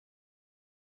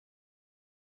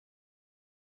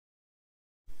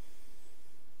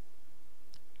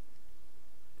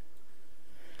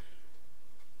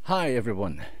Hi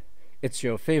everyone, it's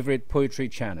your favorite poetry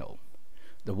channel,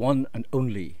 the one and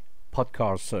only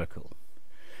Podcast Circle.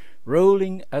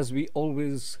 Rolling as we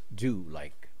always do,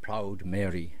 like Proud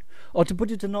Mary, or to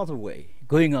put it another way,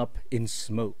 going up in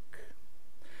smoke.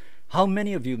 How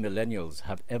many of you millennials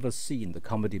have ever seen the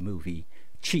comedy movie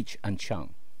Cheech and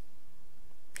Chong?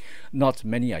 Not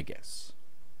many, I guess.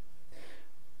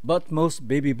 But most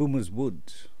baby boomers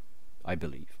would, I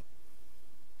believe.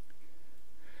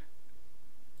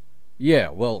 Yeah,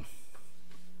 well,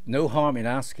 no harm in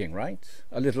asking, right?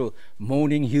 A little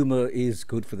moaning humor is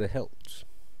good for the health.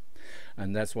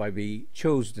 And that's why we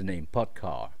chose the name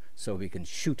Podcar, so we can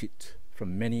shoot it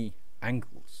from many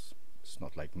angles. It's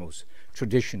not like most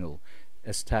traditional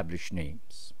established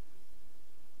names.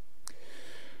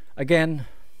 Again,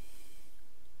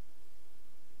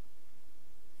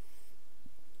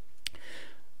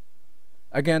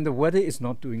 the weather is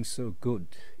not doing so good,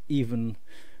 even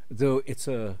though it's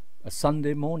a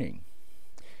Sunday morning.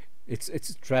 Its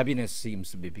drabbiness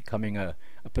seems to be becoming a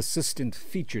persistent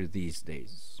feature these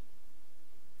days.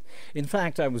 In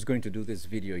fact, I was going to do this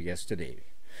video yesterday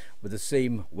with the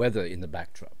same weather in the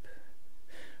backdrop,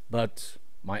 but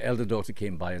my elder daughter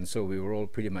came by, and so we were all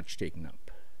pretty much taken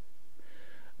up.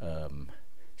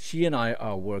 She and I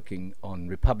are working on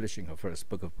republishing her first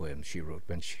book of poems she wrote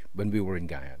when we were in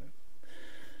Guyana.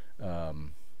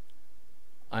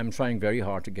 I'm trying very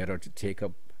hard to get her to take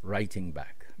up writing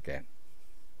back again.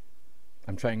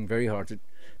 I'm trying very hard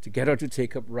to get her to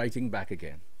take up writing back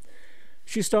again.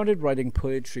 She started writing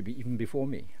poetry even before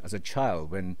me, as a child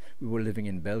when we were living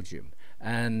in Belgium,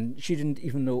 and she didn't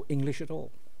even know English at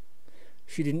all.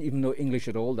 She didn't even know English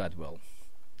at all that well.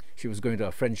 She was going to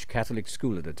a French Catholic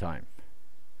school at the time.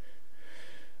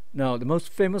 Now, the most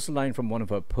famous line from one of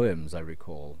her poems, I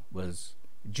recall, was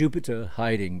Jupiter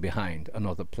hiding behind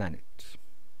another planet.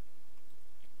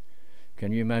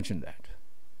 Can you imagine that?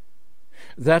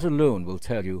 That alone will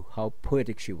tell you how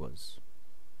poetic she was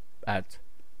at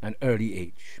an early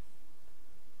age.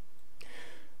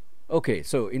 Okay,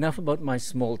 so enough about my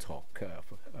small talk.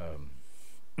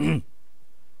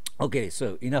 Okay,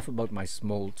 so enough about my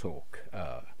small talk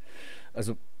as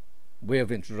a way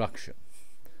of introduction.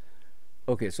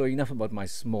 Okay, so enough about my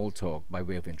small talk by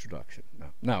way of introduction.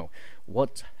 Now,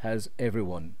 what has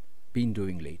everyone been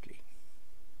doing lately?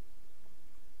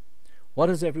 What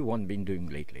has everyone been doing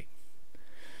lately?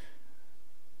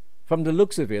 From the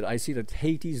looks of it, I see that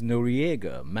Haiti's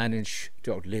Noriega managed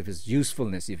to outlive his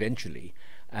usefulness eventually,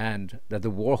 and that the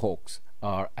Warhawks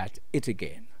are at it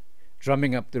again,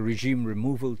 drumming up the regime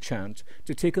removal chant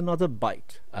to take another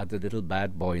bite at the little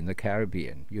bad boy in the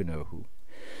Caribbean, you know who.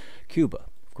 Cuba,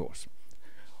 of course.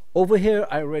 Over here,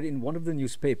 I read in one of the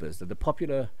newspapers that the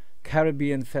popular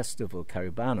Caribbean festival,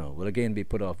 Caribano, will again be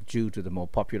put off due to the more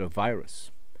popular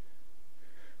virus.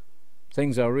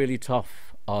 Things are really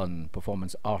tough on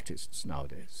performance artists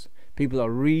nowadays. People are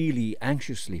really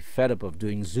anxiously fed up of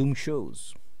doing Zoom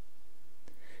shows.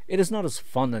 It is not as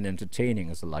fun and entertaining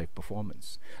as a live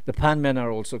performance. The Pan Men are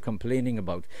also complaining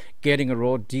about getting a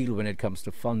raw deal when it comes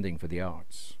to funding for the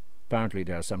arts. Apparently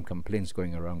there are some complaints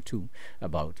going around too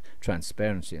about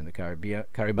transparency in the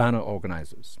Caribana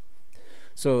organizers.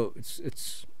 So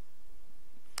it's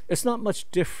not much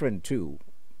different too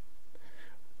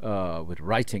with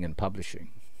writing and publishing.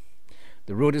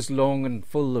 The road is long and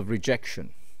full of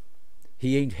rejection.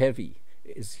 He ain't heavy,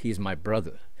 he's my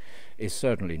brother, is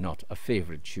certainly not a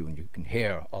favorite tune you can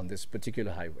hear on this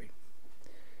particular highway.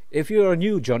 If you're a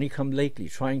new Johnny-come-lately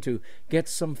trying to get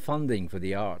some funding for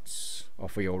the arts or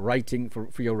for your writing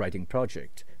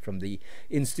project from the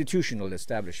institutional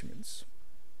establishments,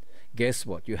 guess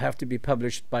what? You have to be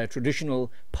published by a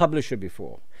traditional publisher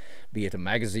before, be it a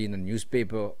magazine, a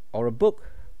newspaper, or a book.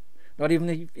 Not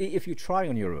even if you try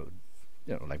on your own,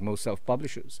 you know, like most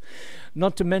self-publishers.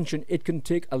 Not to mention, it can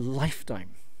take a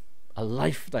lifetime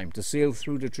to sail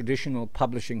through the traditional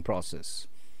publishing process.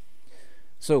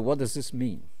 So what does this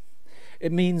mean?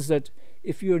 It means that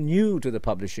if you're new to the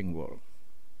publishing world,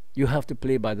 you have to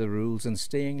play by the rules and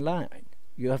stay in line.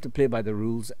 You have to play by the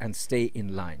rules and stay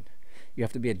in line. You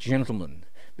have to be a gentleman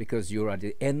because you're at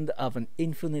the end of an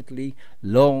infinitely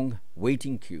long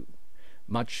waiting queue,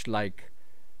 much like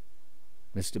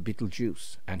Mr.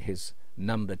 Beetlejuice and his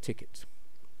number ticket.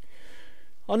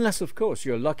 Unless, of course,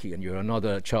 you're lucky and you're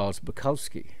another Charles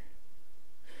Bukowski.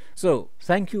 So,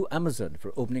 thank you, Amazon,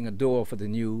 for opening a door for the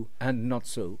new and not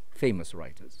so famous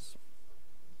writers.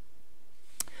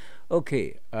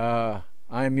 Okay,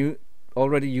 I'm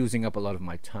already using up a lot of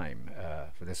my time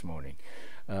for this morning.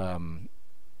 And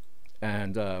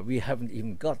we haven't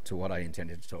even got to what I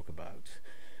intended to talk about,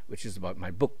 which is about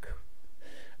my book.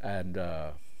 And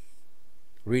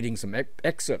reading some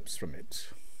excerpts from it,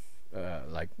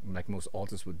 like most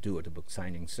authors would do at a book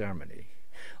signing ceremony.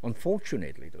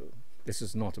 Unfortunately, though, this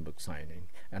is not a book signing,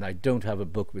 and I don't have a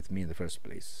book with me in the first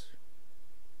place.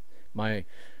 My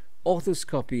author's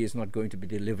copy is not going to be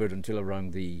delivered until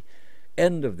around the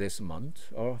end of this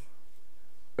month or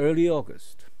early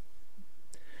August.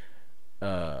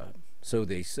 So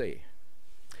they say.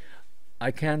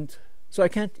 I can't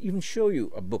even show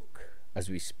you a book as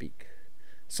we speak.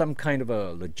 Some kind of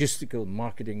a logistical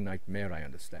marketing nightmare, I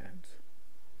understand.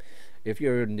 If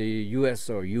you're in the US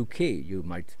or UK, you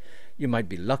might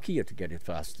be luckier to get it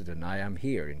faster than I am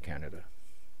here in Canada.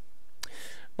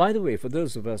 By the way, for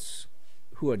those of us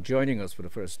who are joining us for the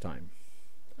first time,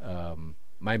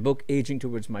 my book, Aging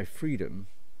Towards My Freedom,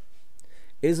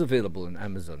 is available on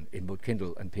Amazon in both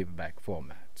Kindle and paperback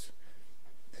formats.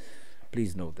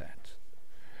 Please note that.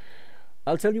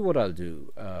 I'll tell you what I'll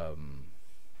do,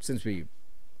 since we're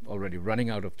already running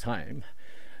out of time,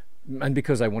 and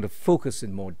because I want to focus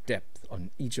in more depth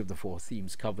on each of the 4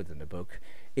 themes covered in the book: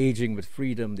 Aging with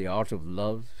Freedom, The Art of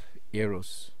Love,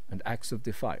 Eros, and Acts of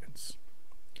Defiance.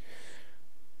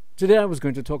 Today I was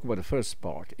going to talk about the first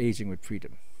part, Aging with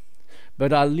Freedom,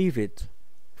 but I'll leave it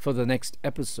for the next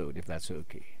episode, if that's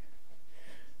okay.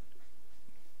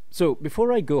 So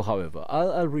before I go, however,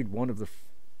 I'll read one of the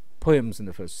poems in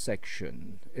the first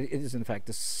section. It is in fact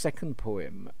the second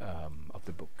poem of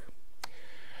the book,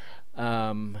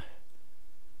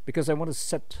 because I want to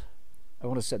set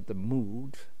the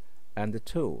mood and the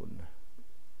tone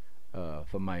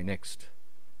for my next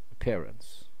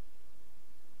appearance.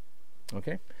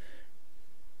 Okay.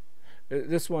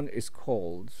 This one is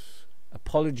called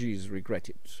Apologies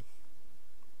Regretted.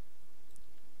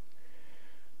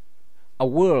 A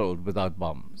world without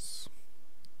bombs,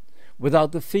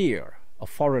 without the fear of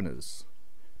foreigners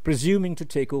presuming to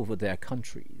take over their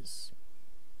countries,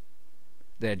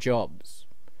 their jobs,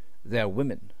 their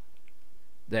women,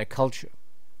 their culture,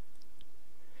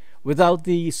 without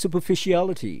the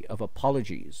superficiality of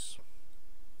apologies,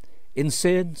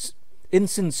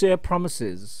 insincere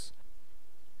promises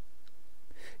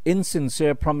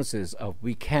of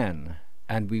we can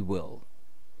and we will.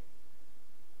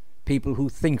 People who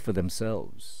think for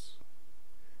themselves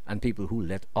and people who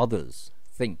let others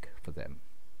think for them.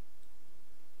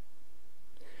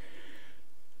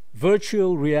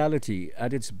 Virtual reality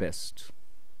at its best,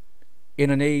 in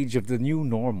an age of the new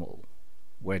normal,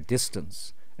 where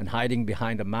distance and hiding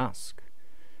behind a mask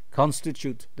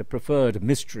constitute the preferred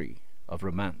mystery of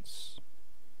romance.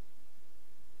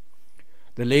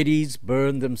 The ladies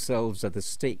burn themselves at the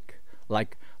stake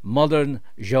like modern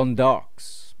Jeanne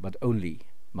d'Arcs, but only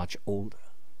much older.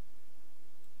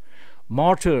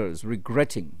 Martyrs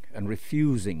regretting and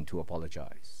refusing to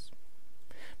apologize,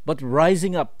 but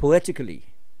rising up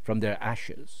poetically from their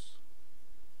ashes.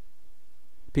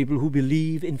 People who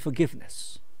believe in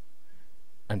forgiveness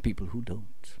and people who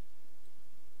don't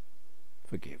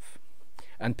forgive,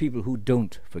 and people who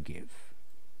don't forgive.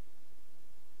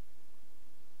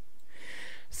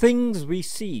 Things we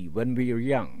see when we are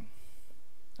young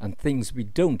and things we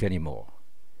don't anymore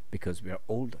because we are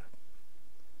older.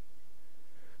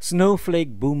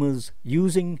 Snowflake boomers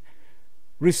using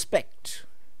respect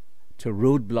to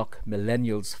roadblock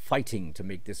millennials fighting to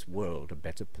make this world a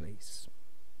better place,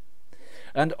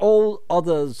 and all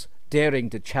others daring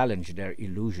to challenge their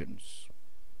illusions.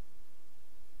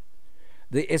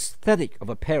 The aesthetics of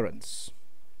appearance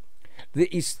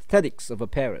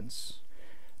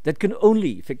that can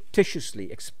only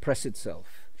fictitiously express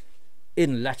itself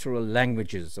in lateral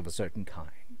languages of a certain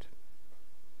kind.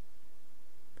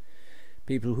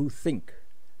 People who think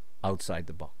outside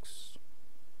the box,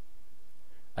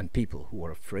 and people who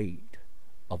are afraid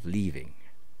of leaving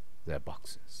their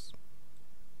boxes.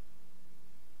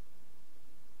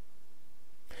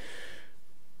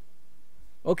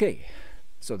 Okay,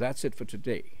 so that's it for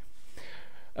today.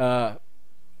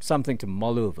 Something to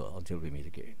mull over until we meet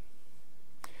again.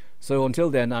 So until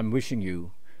then, I'm wishing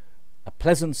you a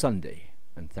pleasant Sunday,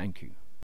 and thank you.